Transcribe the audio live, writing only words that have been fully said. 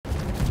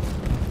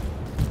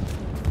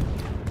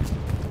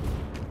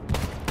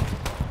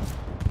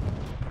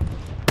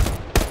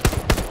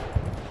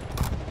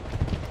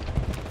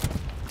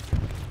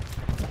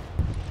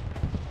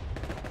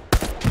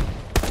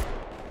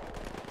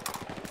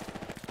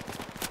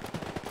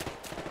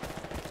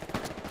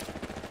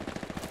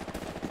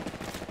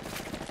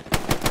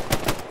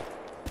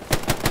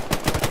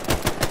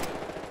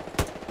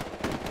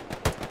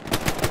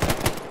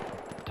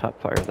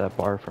at that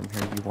bar from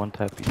here. You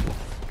one-tap people.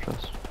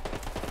 Trust.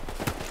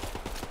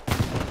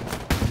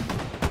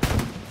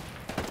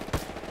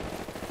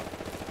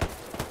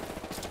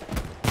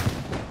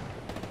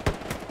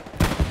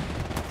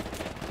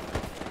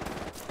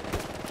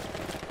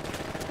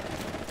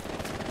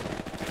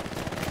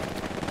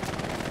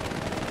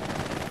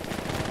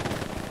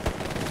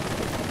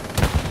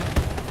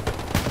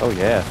 Oh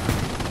yeah.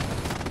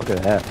 Look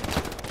at that.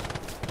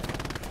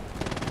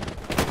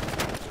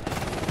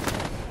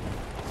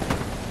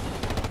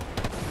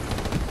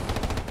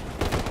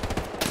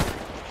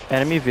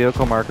 Enemy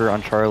vehicle marker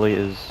on Charlie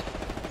is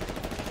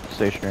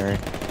stationary.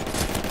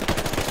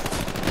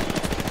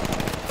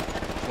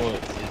 What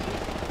is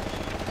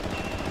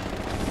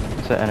it?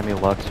 It's an enemy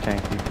Lux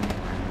tank. You can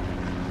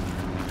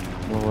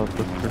blow up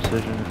with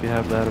precision if you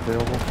have that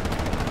available.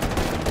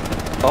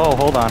 Oh,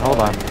 hold on, hold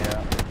on.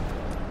 Yeah.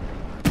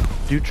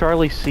 Do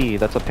Charlie C,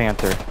 that's a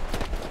Panther.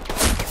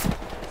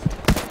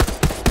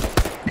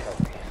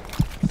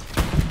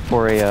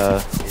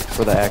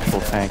 For the actual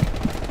tank.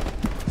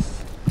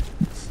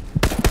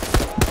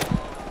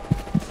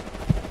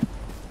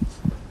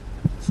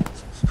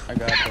 I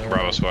got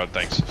Bravo squad,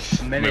 thanks.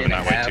 a minute Moving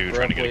and that a half way too,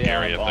 trying to get a roughly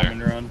Gary on up there.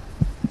 bombing run.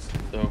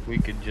 So if we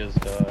could just,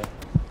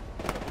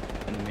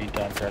 in the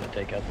meantime, try to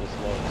take out this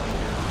low.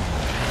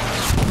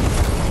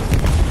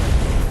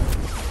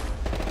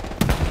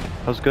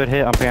 That was a good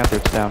hit on Panther,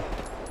 it's down.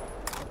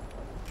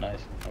 Nice.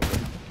 Okay.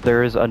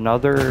 There is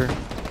another...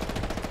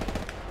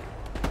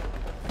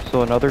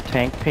 So another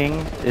tank ping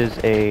is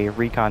a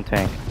recon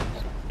tank.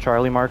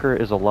 Charlie marker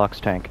is a Lux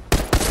tank.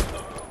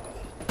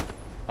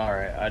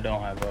 Alright, I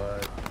don't have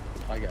a...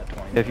 I got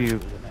 20 If you-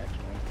 minutes for the next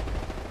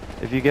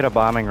one. If you get a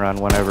bombing run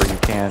whenever you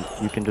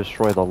can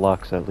destroy the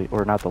Lux at least,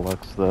 or not the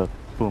Lux, the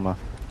Puma.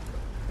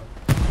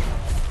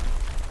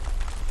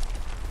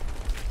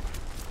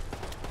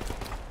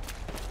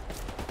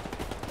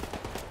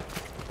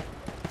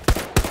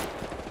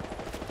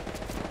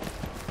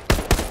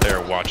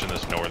 They're watching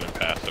this northern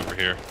path over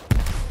here.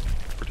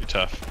 Pretty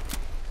tough.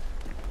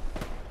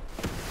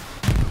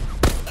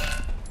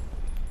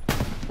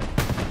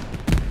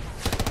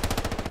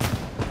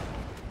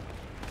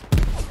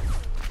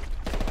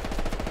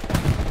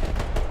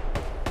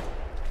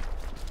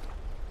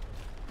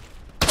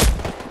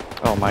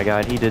 Oh my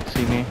god, he did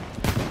see me.